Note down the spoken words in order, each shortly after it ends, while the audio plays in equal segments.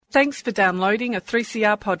Thanks for downloading a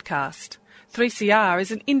 3CR podcast. 3CR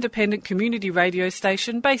is an independent community radio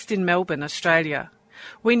station based in Melbourne, Australia.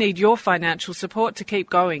 We need your financial support to keep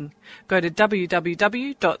going. Go to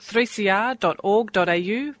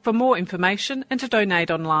www.3cr.org.au for more information and to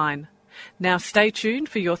donate online. Now stay tuned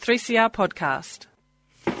for your 3CR podcast.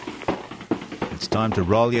 It's time to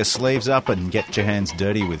roll your sleeves up and get your hands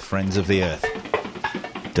dirty with Friends of the Earth.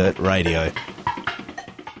 Dirt Radio.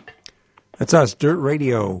 That's us, Dirt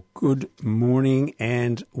Radio. Good morning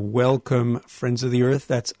and welcome, Friends of the Earth.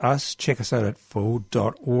 That's us. Check us out at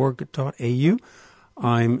fo.org.au.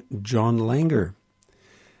 I'm John Langer.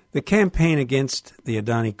 The campaign against the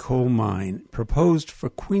Adani coal mine proposed for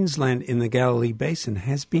Queensland in the Galilee Basin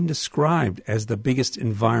has been described as the biggest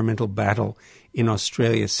environmental battle in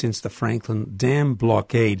Australia since the Franklin Dam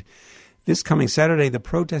blockade. This coming Saturday, the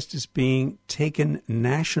protest is being taken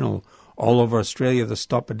national. All over Australia, the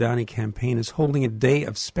Stop Adani campaign is holding a day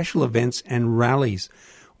of special events and rallies.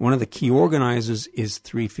 One of the key organizers is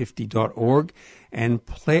 350.org, and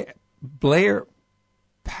Blair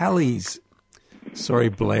Pallies. Sorry,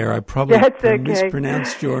 Blair, I probably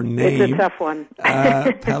mispronounced your name. It's a tough one.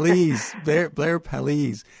 Pallies, Blair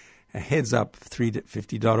Pallies, heads up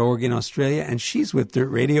 350.org in Australia, and she's with Dirt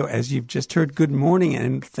Radio, as you've just heard. Good morning,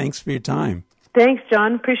 and thanks for your time. Thanks,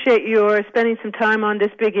 John. Appreciate your spending some time on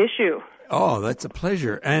this big issue. Oh, that's a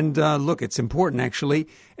pleasure. And look, it's important, actually.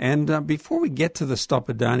 And before we get to the Stop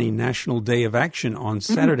Adani National Day of Action on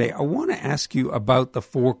Saturday, I want to ask you about the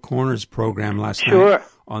Four Corners program last night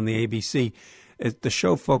on the ABC. The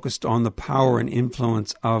show focused on the power and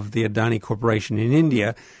influence of the Adani Corporation in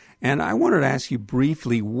India. And I wanted to ask you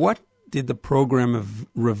briefly, what did the program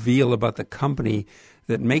reveal about the company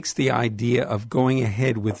that makes the idea of going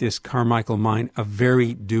ahead with this Carmichael mine a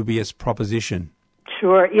very dubious proposition?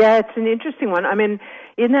 Sure. Yeah, it's an interesting one. I mean,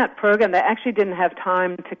 in that program, they actually didn't have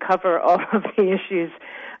time to cover all of the issues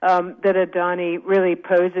that Adani really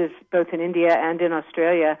poses both in India and in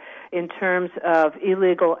Australia in terms of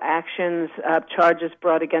illegal actions, charges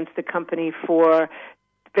brought against the company for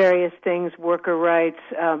various things, worker rights,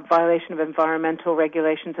 violation of environmental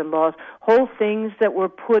regulations and laws, whole things that were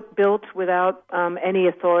built without any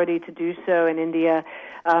authority to do so in India,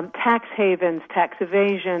 tax havens, tax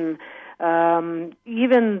evasion,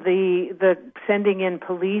 even the sending in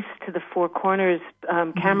police to the Four Corners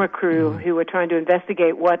camera crew who were trying to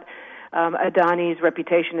investigate what Adani's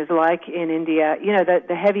reputation is like in India. You know,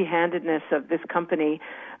 the heavy-handedness of this company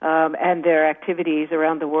and their activities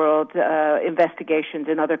around the world, investigations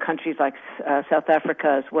in other countries like South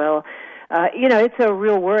Africa as well. You know, it's a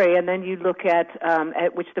real worry. And then you look at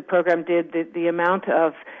which the program did, the amount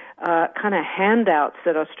of kind of handouts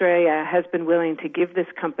that Australia has been willing to give this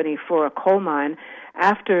company for a coal mine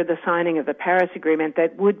after the signing of the Paris Agreement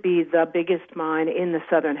that would be the biggest mine in the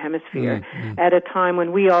Southern Hemisphere at a time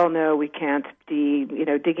when we all know we can't be,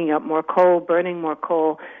 digging up more coal, burning more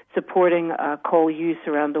coal, supporting coal use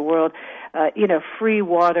around the world, free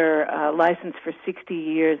water, license for 60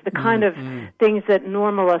 years, the kind of things that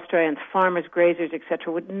normal Australians, farmers, grazers,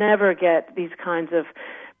 etc., would never get. These kinds of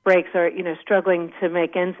breaks are, struggling to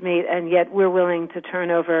make ends meet, and yet we're willing to turn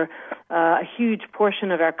over a huge portion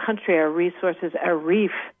of our country, our resources, our reef,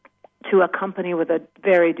 to a company with a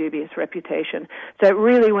very dubious reputation. So it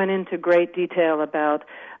really went into great detail about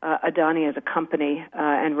Adani as a company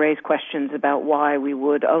and raised questions about why we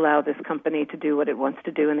would allow this company to do what it wants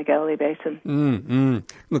to do in the Galilee Basin.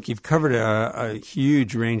 Look, you've covered a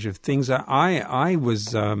huge range of things. I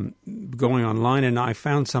was going online and I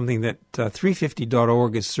found something that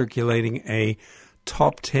 350.org is circulating a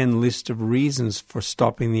top 10 list of reasons for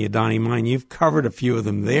stopping the Adani mine. You've covered a few of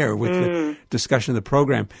them there with the discussion of the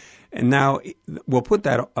program. And now we'll put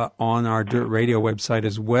that on our Dirt Radio website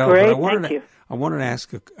as well. Great, but thank you. I wanted to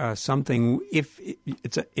ask something. If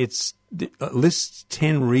it lists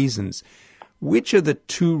 10 reasons, which of the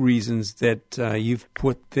two reasons that you've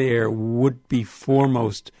put there would be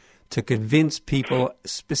foremost to convince people,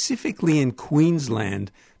 specifically in Queensland,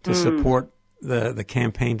 to support the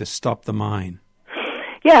campaign to stop the mine?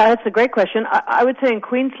 Yeah, that's a great question. I would say in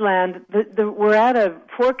Queensland, we're at a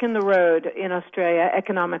fork in the road in Australia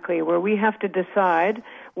economically where we have to decide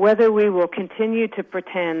whether we will continue to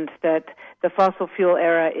pretend that the fossil fuel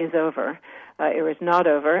era is over. It was not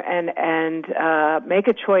over, and make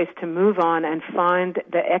a choice to move on and find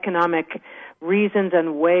the economic reasons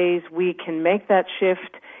and ways we can make that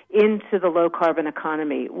shift into the low-carbon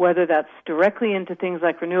economy, whether that's directly into things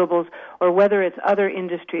like renewables or whether it's other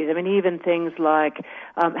industries. I mean, even things like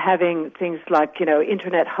having things like,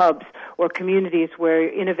 internet hubs or communities where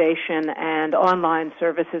innovation and online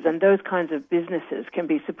services and those kinds of businesses can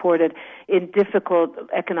be supported in difficult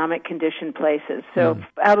economic condition places. So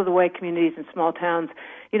out-of-the-way communities and small towns,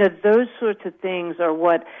 those sorts of things are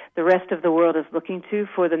what the rest of the world is looking to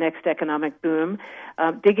for the next economic boom.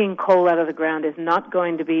 Digging coal out of the ground is not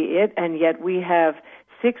going to be it, and yet we have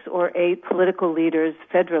 6 or 8 political leaders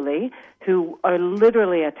federally who are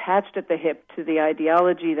literally attached at the hip to the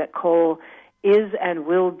ideology that coal is and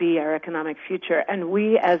will be our economic future. And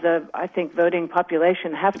we, as I think, voting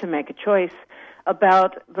population, have to make a choice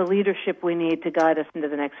about the leadership we need to guide us into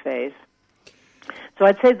the next phase. So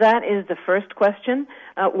I'd say that is the first question.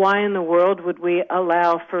 Why in the world would we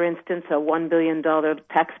allow, for instance, a $1 billion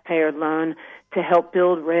taxpayer loan to help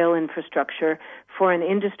build rail infrastructure for an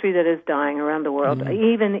industry that is dying around the world?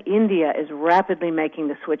 Even India is rapidly making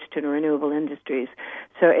the switch to renewable industries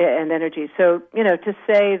and energy. So, to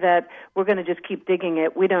say that we're going to just keep digging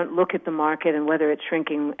it, we don't look at the market and whether it's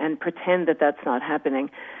shrinking and pretend that that's not happening.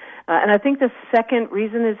 And I think the second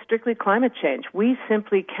reason is strictly climate change. We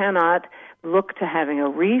simply cannot look to having a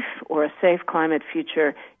reef or a safe climate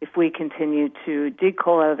future if we continue to dig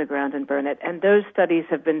coal out of the ground and burn it. And those studies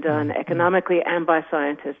have been done economically and by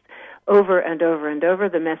scientists over and over and over.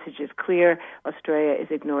 The message is clear. Australia is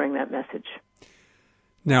ignoring that message.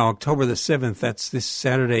 Now, October the 7th, that's this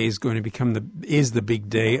Saturday, is going to become the big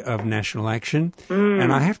day of national action.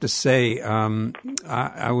 And I have to say,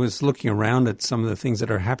 I was looking around at some of the things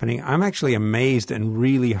that are happening. I'm actually amazed and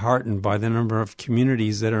really heartened by the number of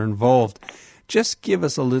communities that are involved. Just give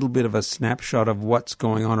us a little bit of a snapshot of what's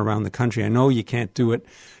going on around the country. I know you can't do it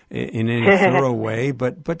in any thorough way,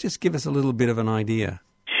 but just give us a little bit of an idea.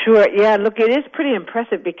 Sure. Yeah, look, it is pretty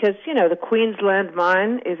impressive because, the Queensland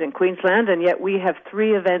mine is in Queensland, and yet we have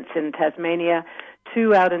 3 events in Tasmania,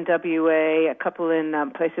 2 out in WA, a couple in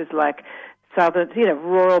places like southern,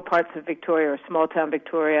 rural parts of Victoria or small town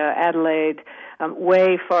Victoria, Adelaide,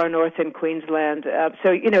 way far north in Queensland. So,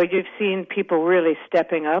 you've seen people really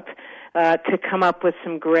stepping up to come up with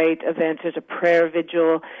some great events. There's a prayer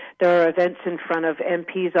vigil. There are events in front of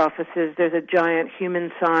MPs' offices. There's a giant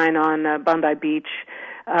human sign on Bondi Beach.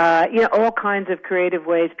 All kinds of creative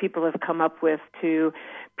ways people have come up with to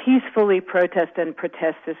peacefully protest and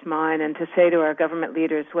protest this mine and to say to our government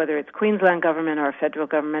leaders, whether it's Queensland government or federal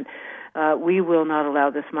government, we will not allow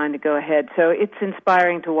this mine to go ahead. So it's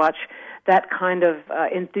inspiring to watch that kind of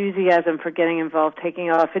enthusiasm for getting involved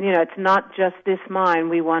taking off. And, it's not just this mine.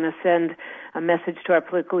 We want to send a message to our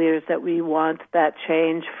political leaders that we want that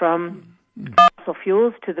change from fossil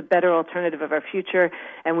fuels to the better alternative of our future,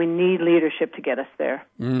 and we need leadership to get us there.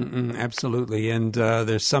 Absolutely. And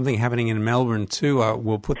there's something happening in Melbourne, too.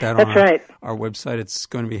 We'll put that on our website. It's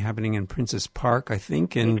going to be happening in Princes Park, I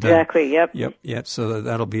think. And, exactly, yep. Yep. So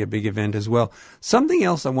that'll be a big event as well. Something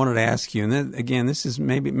else I wanted to ask you, and then, again, this is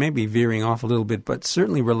maybe veering off a little bit, but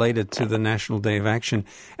certainly related to the National Day of Action.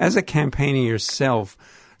 As a campaigner yourself,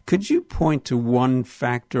 could you point to one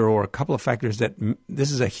factor or a couple of factors that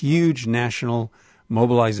this is a huge national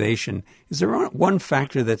mobilization? Is there one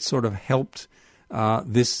factor that sort of helped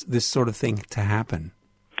this sort of thing to happen?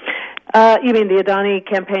 You mean the Adani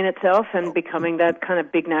campaign itself and becoming that kind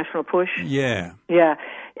of big national push? Yeah. Yeah,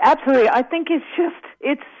 absolutely. I think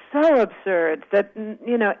it's so absurd that,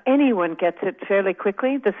 anyone gets it fairly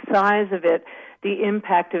quickly, the size of it, the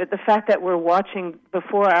impact of it, the fact that we're watching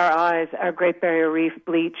before our eyes our Great Barrier Reef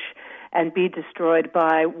bleach and be destroyed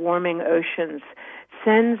by warming oceans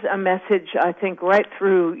sends a message, I think, right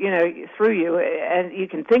through you, and you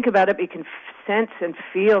can think about it, but you can sense and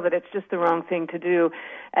feel that it's just the wrong thing to do.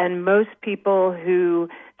 And most people who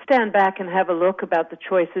stand back and have a look about the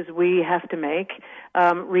choices we have to make,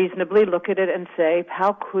 reasonably look at it and say,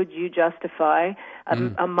 how could you justify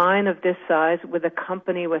a mine of this size with a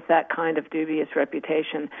company with that kind of dubious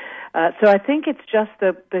reputation? So I think it's just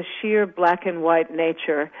the sheer black and white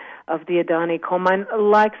nature of the Adani coal mine,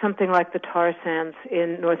 like something like the tar sands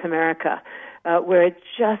in North America, where it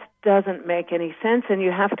just doesn't make any sense, and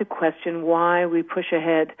you have to question why we push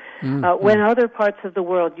ahead. When other parts of the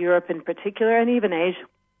world, Europe in particular, and even Asia,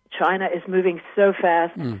 China is moving so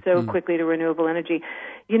fast, so quickly to renewable energy.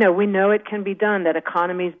 We know it can be done, that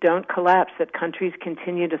economies don't collapse, that countries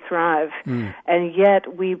continue to thrive, and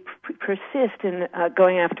yet we persist in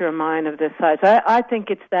going after a mine of this size. I think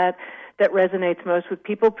it's that resonates most with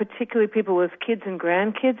people, particularly people with kids and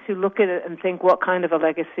grandkids who look at it and think, what kind of a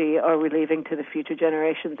legacy are we leaving to the future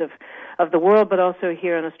generations of the world, but also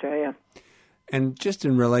here in Australia? And just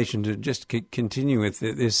in relation to continue with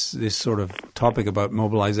this sort of topic about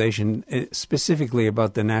mobilization, specifically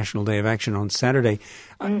about the National Day of Action on Saturday,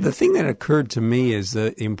 the thing that occurred to me is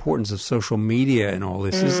the importance of social media in all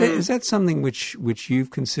this. Is that something which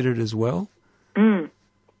you've considered as well?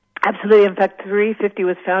 Absolutely. In fact, 350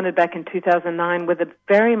 was founded back in 2009 with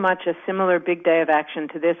very much a similar big day of action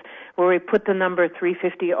to this, where we put the number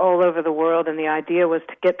 350 all over the world, and the idea was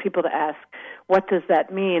to get people to ask, what does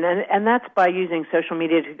that mean? And that's by using social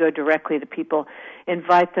media to go directly to people,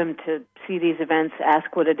 invite them to see these events,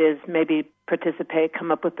 ask what it is, maybe participate,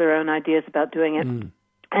 come up with their own ideas about doing it.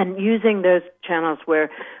 And using those channels where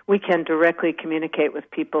we can directly communicate with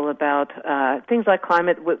people about things like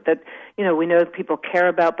climate that, we know people care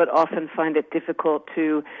about, but often find it difficult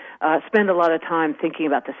to spend a lot of time thinking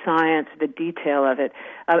about the science, the detail of it,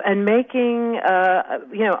 and making,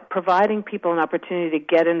 providing people an opportunity to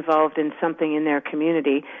get involved in something in their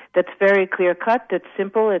community that's very clear-cut, that's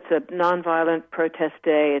simple. It's a nonviolent protest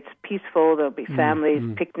day. It's peaceful. There'll be families,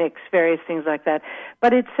 picnics, various things like that.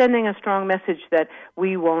 But it's sending a strong message that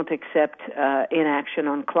we won't accept inaction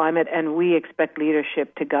on climate, and we expect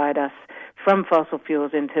leadership to guide us from fossil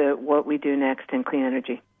fuels into what we do next in clean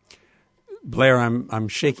energy. Blair, I'm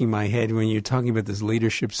shaking my head when you're talking about this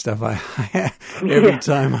leadership stuff. Every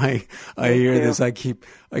time I hear this, I keep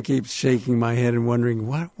shaking my head and wondering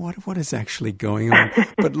what is actually going on.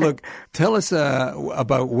 But look, tell us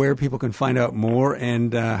about where people can find out more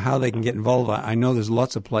and how they can get involved. I know there's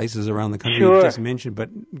lots of places around the country you just mentioned,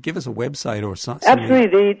 but give us a website or something.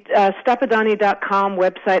 Absolutely. The stopadani.com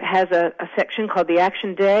website has a section called the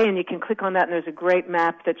Action Day, and you can click on that, and there's a great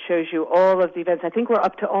map that shows you all of the events. I think we're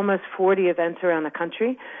up to almost 40 events around the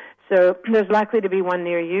country. So there's likely to be one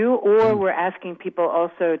near you, or we're asking people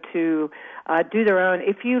also to do their own.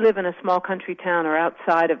 If you live in a small country town or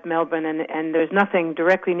outside of Melbourne and there's nothing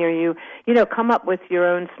directly near you, come up with your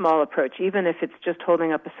own small approach, even if it's just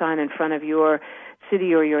holding up a sign in front of your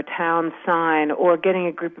city or your town sign, or getting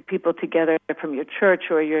a group of people together from your church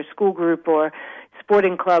or your school group or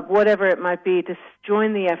sporting club, whatever it might be, to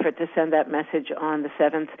join the effort to send that message on the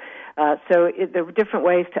 7th. There were different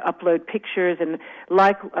ways to upload pictures, and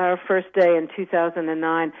like our first day in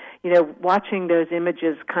 2009, watching those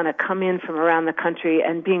images kind of come in from around the country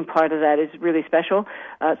and being part of that is really special.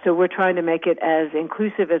 So we're trying to make it as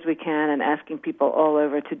inclusive as we can and asking people all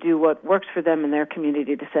over to do what works for them in their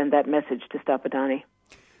community to send that message to Stop Adani.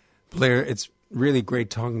 Blair, it's really great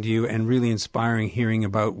talking to you and really inspiring hearing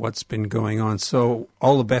about what's been going on. So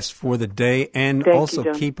all the best for the day, and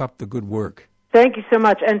also keep up the good work. Thank you so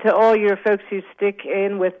much. And to all your folks who stick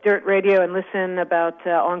in with Dirt Radio and listen about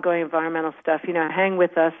ongoing environmental stuff, hang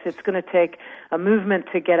with us. It's going to take a movement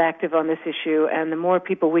to get active on this issue, and the more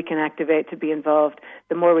people we can activate to be involved,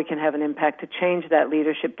 the more we can have an impact to change that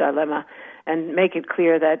leadership dilemma and make it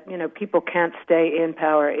clear that, people can't stay in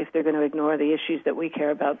power if they're going to ignore the issues that we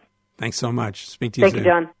care about. Thanks so much. Speak to you soon. Thank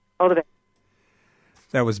you, John. All the best.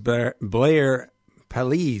 That was Blair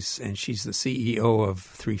Palise, and she's the CEO of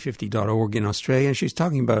 350.org in Australia. And she's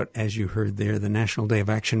talking about, as you heard there, the National Day of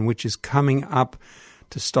Action, which is coming up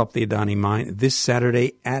to stop the Adani mine this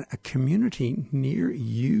Saturday at a community near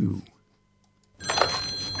you.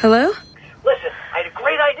 Hello? Listen, I had a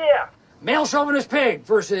great idea. Male chauvinist pig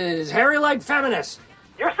versus hairy-legged feminist.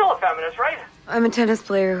 You're still a feminist, right? I'm a tennis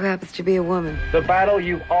player who happens to be a woman. The battle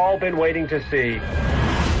you've all been waiting to see.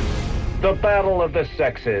 The battle of the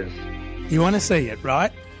sexes. You want to see it,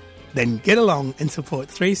 right? Then get along and support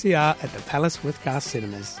 3CR at the Palace Withcast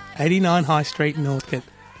Cinemas, 89 High Street, Northcote,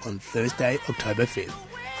 on Thursday, October 5th,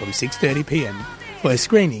 from 6:30pm, for a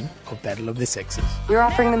screening of Battle of the Sexes. You're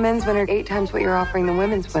offering the men's winner 8 times what you're offering the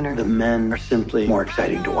women's winner. The men are simply more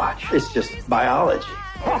exciting to watch. It's just biology.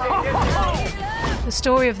 The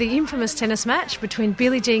story of the infamous tennis match between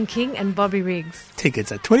Billie Jean King and Bobby Riggs.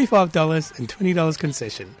 Tickets are $25 and $20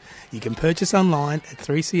 concession. You can purchase online at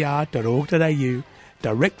 3cr.org.au,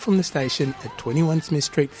 direct from the station at 21 Smith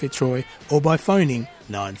Street, Fitzroy, or by phoning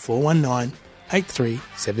 9419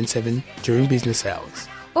 8377 during business hours.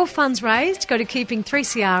 All funds raised go to keeping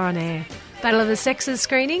 3CR on air. Battle of the Sexes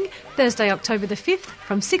screening, Thursday, October the 5th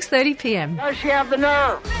from 6:30pm. Does she have the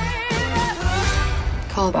nerve?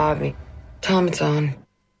 Call Bobby. Tell him it's on.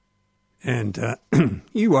 And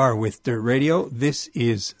you are with Dirt Radio. This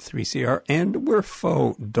is 3CR, and we're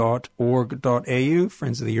fo.org.au,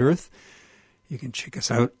 Friends of the Earth. You can check us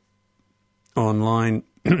out online.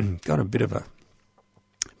 Got a bit of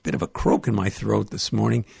a croak in my throat this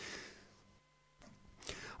morning.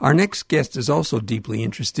 Our next guest is also deeply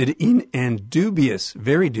interested in and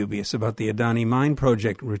very dubious about the Adani Mine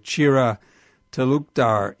Project. Ruchira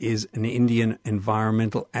Talukdar is an Indian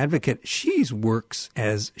environmental advocate. She's worked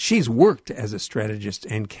as a strategist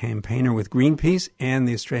and campaigner with Greenpeace and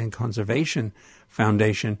the Australian Conservation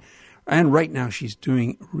Foundation. And right now she's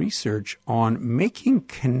doing research on making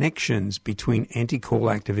connections between anti-coal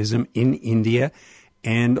activism in India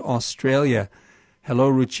and Australia. Hello,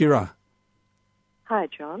 Ruchira. Hi,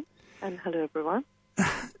 John, and hello, everyone.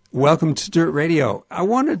 Welcome to Dirt Radio. I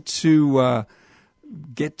wanted to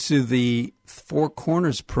get to the Four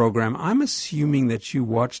Corners program. I'm assuming that you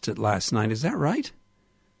watched it last night. Is that right?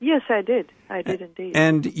 Yes, I did. I did indeed.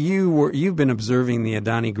 And you've been observing the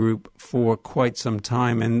Adani Group for quite some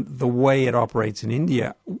time and the way it operates in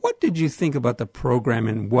India. What did you think about the program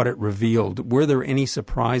and what it revealed? Were there any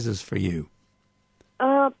surprises for you?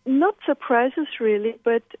 Not surprises, really,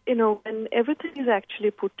 but, when everything is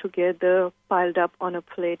actually put together, piled up on a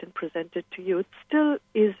plate and presented to you, it still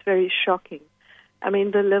is very shocking.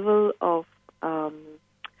 The level of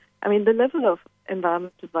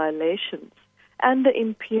environmental violations and the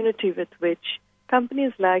impunity with which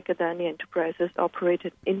companies like Adani Enterprises operate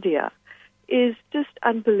in India is just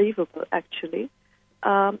unbelievable, actually.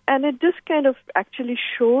 And it just kind of actually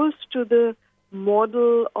shows to the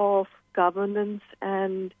model of governance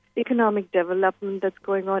and economic development that's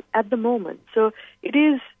going on at the moment. So it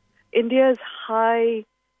is India's high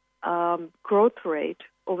growth rate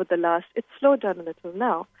over the last, it's slowed down a little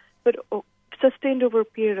now, but sustained over a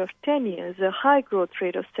period of 10 years, a high growth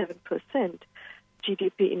rate of 7%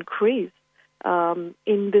 GDP increase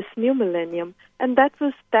in this new millennium. And that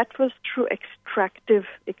was through extractive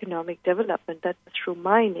economic development, that was through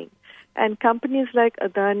mining. And companies like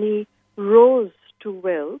Adani rose to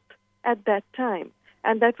wealth at that time.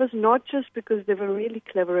 And that was not just because they were really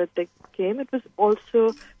clever at the game, it was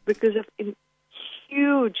also because of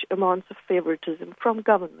huge amounts of favoritism from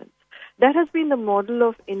governments. That has been the model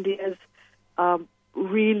of India's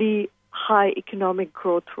really high economic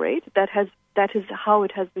growth rate. That is how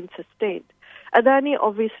it has been sustained. Adani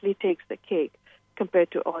obviously takes the cake compared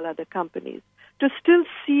to all other companies. To still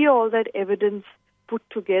see all that evidence put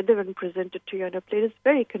together and presented to you on a plate is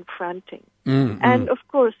very confronting. And of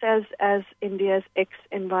course, as India's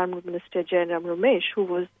ex-Environment Minister Jairam Ramesh, who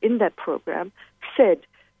was in that program, said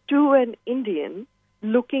to an Indian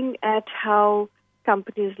looking at how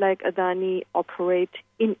companies like Adani operate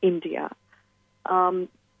in India,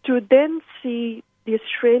 to then see the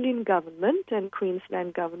Australian government and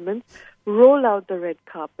Queensland government roll out the red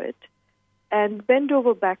carpet and bend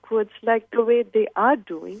over backwards like the way they are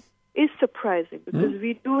doing is surprising, because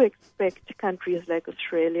we do expect countries like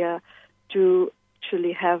Australia to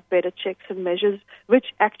actually have better checks and measures, which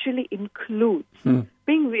actually includes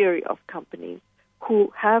being wary of companies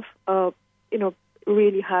who have a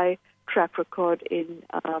really high track record in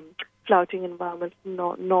flouting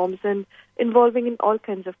environmental norms and involving in all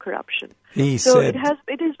kinds of corruption.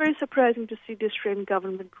 It is very surprising to see the Australian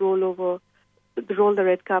government roll the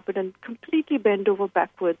red carpet and completely bend over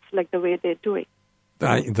backwards like the way they're doing.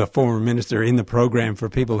 The former minister in the program, for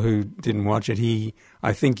people who didn't watch it, he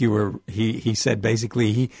said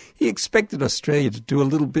basically he expected Australia to do a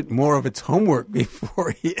little bit more of its homework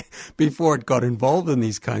before it got involved in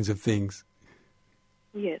these kinds of things.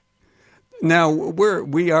 Yes. Now,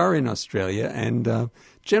 we are in Australia, and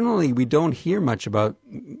generally we don't hear much about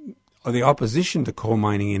the opposition to coal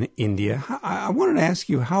mining in India. I wanted to ask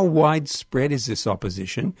you, how widespread is this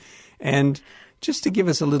opposition? And just to give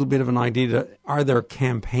us a little bit of an idea, are there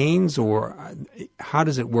campaigns, or how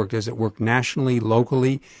does it work? Does it work nationally,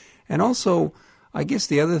 locally? And also, I guess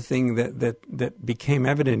the other thing that became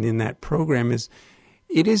evident in that program is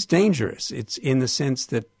it is dangerous. It's in the sense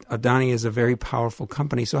that Adani is a very powerful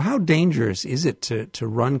company. So how dangerous is it to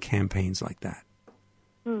run campaigns like that?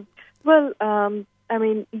 Well,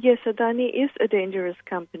 yes, Adani is a dangerous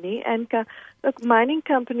company. And mining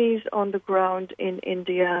companies on the ground in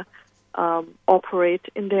India operate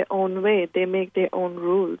in their own way. They make their own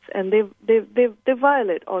rules, and they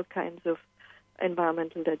violate all kinds of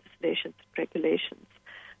environmental legislations and regulations.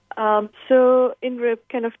 So, in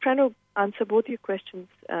kind of trying to answer both your questions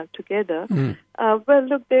together, well,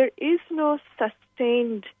 look, there is no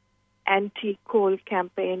sustained anti-coal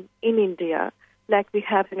campaign in India like we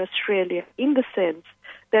have in Australia, in the sense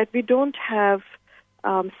that we don't have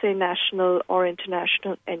say, national or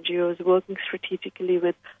international NGOs working strategically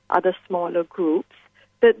with other smaller groups,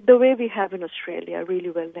 the way we have in Australia, really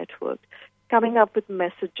well networked, coming up with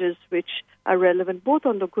messages which are relevant both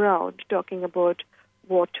on the ground, talking about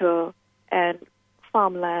water and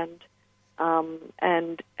farmland,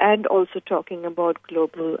 and also talking about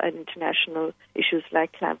global and international issues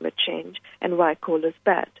like climate change and why coal is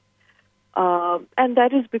bad. And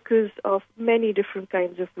that is because of many different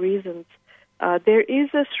kinds of reasons. There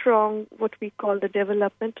is a strong, what we call the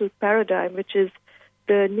developmental paradigm, which is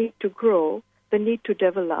the need to grow, the need to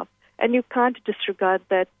develop. And you can't disregard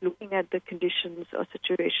that looking at the conditions or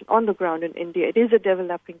situation on the ground in India. It is a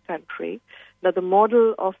developing country. Now, the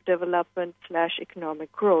model of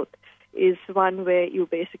development/economic growth is one where you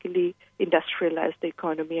basically industrialize the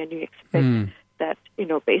economy and you expect that,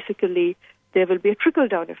 basically there will be a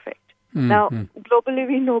trickle-down effect. Now, globally,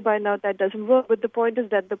 we know by now that doesn't work, but the point is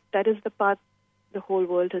that that is the path the whole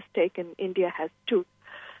world has taken. India has too.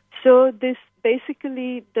 So this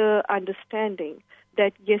basically the understanding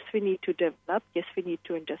that yes, we need to develop, yes, we need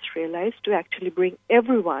to industrialize to actually bring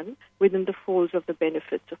everyone within the folds of the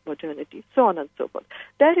benefits of modernity, so on and so forth.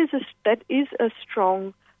 That is a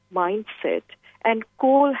strong mindset, and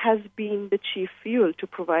coal has been the chief fuel to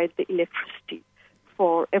provide the electricity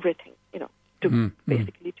for everything,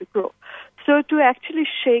 basically to grow. So to actually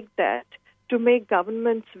shake that, to make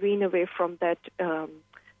governments wean away from that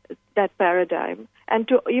that paradigm, and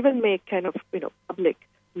to even make public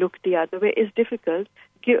look the other way is difficult,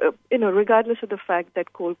 regardless of the fact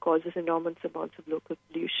that coal causes enormous amounts of local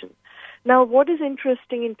pollution. Now, what is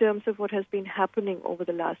interesting in terms of what has been happening over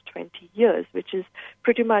the last 20 years, which is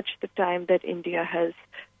pretty much the time that India has...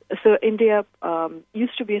 So India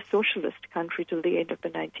used to be a socialist country till the end of the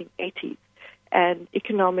 1980s, and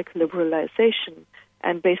economic liberalization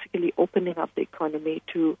and basically opening up the economy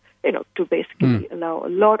to basically allow a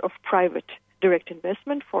lot of private direct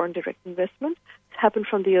investment, foreign direct investment, happened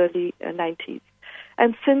from the early 90s.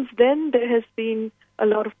 And since then, there has been a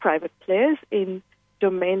lot of private players in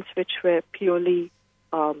domains which were purely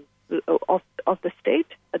of the state,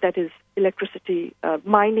 that is electricity,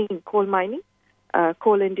 mining, coal mining.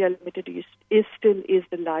 Coal India Limited is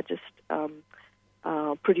the largest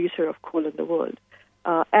producer of coal in the world,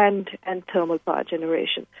 and thermal power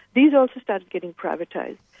generation. These also started getting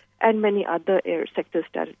privatized, and many other sectors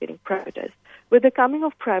started getting privatized. With the coming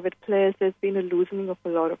of private players, there's been a loosening of a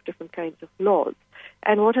lot of different kinds of laws.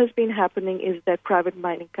 And what has been happening is that private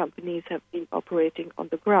mining companies have been operating on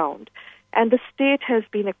the ground, and the state has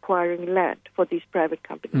been acquiring land for these private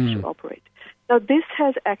companies to operate. Now, this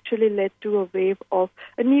has actually led to a wave of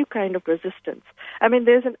a new kind of resistance. I mean,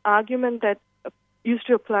 there's an argument that used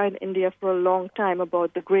to apply in India for a long time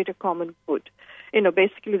about the greater common good.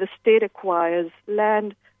 Basically the state acquires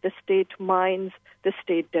land, the state mines, the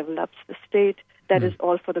state develops the state. That is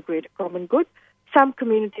all for the greater common good. Some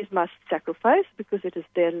communities must sacrifice because it is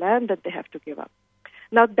their land that they have to give up.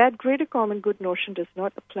 Now, that greater common good notion does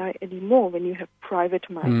not apply anymore when you have private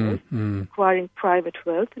miners acquiring private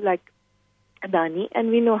wealth like Adani, and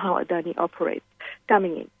we know how Adani operates,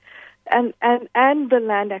 coming in. And the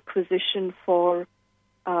land acquisition for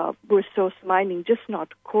resource mining, just not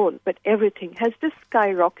coal, but everything, has just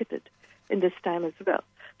skyrocketed in this time as well.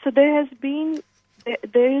 So there is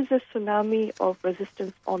a tsunami of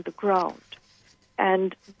resistance on the ground,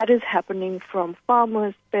 and that is happening from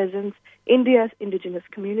farmers, peasants, India's indigenous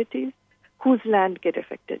communities, whose land get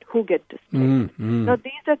affected, who get displaced. Now,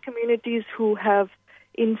 these are communities who have,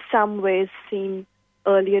 in some ways, seen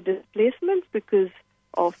earlier displacements because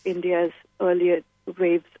of India's earlier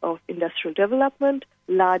waves of industrial development,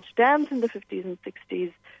 large dams in the 50s and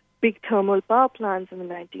 60s, big thermal power plants in the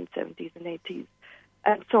 1970s and 80s,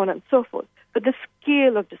 and so on and so forth. But the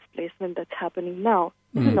scale of displacement that's happening now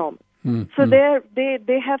is enormous. So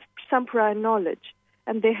they have some prior knowledge,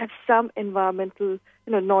 and they have some environmental,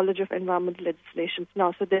 knowledge of environmental legislations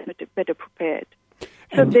now, so they're better prepared.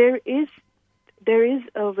 So there is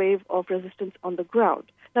a wave of resistance on the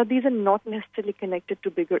ground. Now, these are not necessarily connected to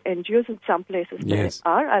bigger NGOs. In some places they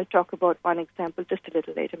are. I'll talk about one example just a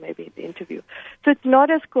little later, maybe in the interview. So it's not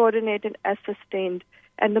as coordinated, as sustained,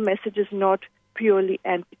 and the message is not purely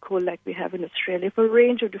anti-coal like we have in Australia for a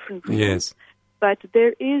range of different reasons. Yes. But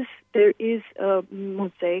there is a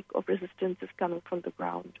mosaic of resistance coming from the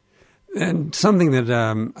ground. And something that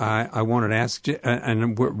I wanted to ask,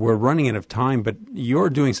 and we're running out of time, but you're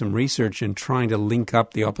doing some research and trying to link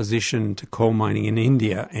up the opposition to coal mining in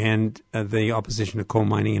India and the opposition to coal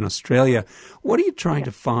mining in Australia. What are you trying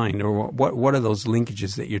to find, or what are those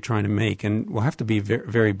linkages that you're trying to make? And we'll have to be very,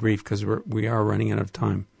 very brief because we are running out of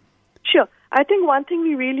time. Sure. I think one thing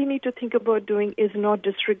we really need to think about doing is not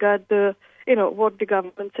disregard the what the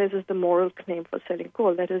government says is the moral claim for selling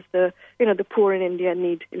coal. That is the poor in India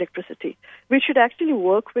need electricity. We should actually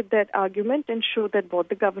work with that argument and show that what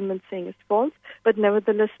the government is saying is false, but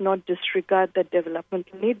nevertheless not disregard that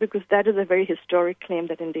developmental need, because that is a very historic claim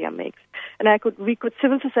that India makes. And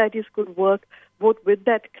civil societies could work both with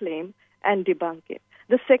that claim and debunk it.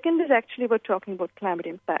 The second is actually about talking about climate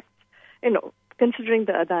impacts. considering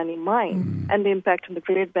the Adani mine and the impact on the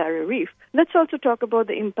Great Barrier Reef, let's also talk about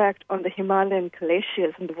the impact on the Himalayan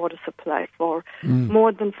glaciers and the water supply for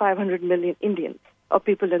more than 500 million Indians or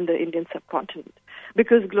people in the Indian subcontinent,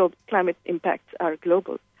 because climate impacts are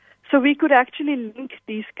global. So we could actually link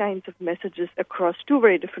these kinds of messages across two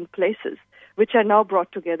very different places, which are now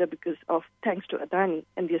brought together thanks to Adani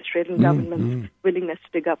and the Australian government's willingness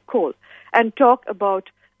to dig up coal, and talk about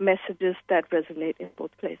messages that resonate in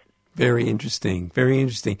both places. Very interesting. Very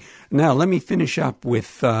interesting. Now, let me finish up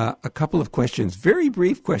with a couple of questions, very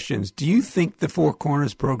brief questions. Do you think the Four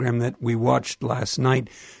Corners program that we watched last night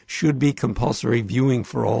should be compulsory viewing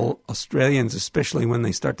for all Australians, especially when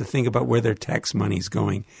they start to think about where their tax money's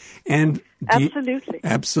going? And Absolutely.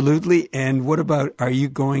 Absolutely. And what about, are you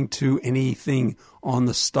going to anything on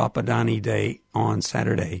the Stop Adani Day on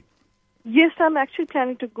Saturday? Yes, I'm actually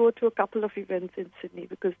planning to go to a couple of events in Sydney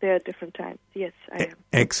because they are at different times. Yes, I am.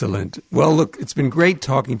 Excellent. Well, look, it's been great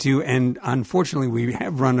talking to you, and unfortunately we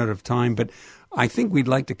have run out of time, but I think we'd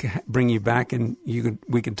like to bring you back and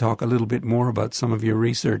we can talk a little bit more about some of your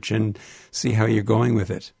research and see how you're going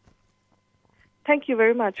with it. Thank you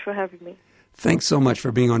very much for having me. Thanks so much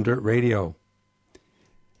for being on Dirt Radio.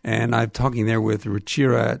 And I'm talking there with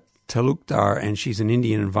Ruchira Talukdar, and she's an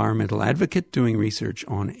Indian environmental advocate doing research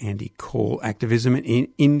on anti-coal activism in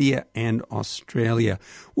India and Australia.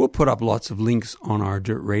 We'll put up lots of links on our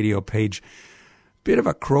Dirt Radio page. Bit of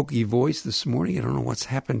a croaky voice this morning. I don't know what's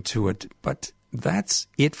happened to it, but that's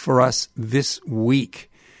it for us this week.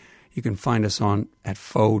 You can find us at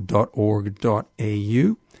fo.org.au.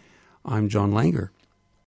 I'm John Langer.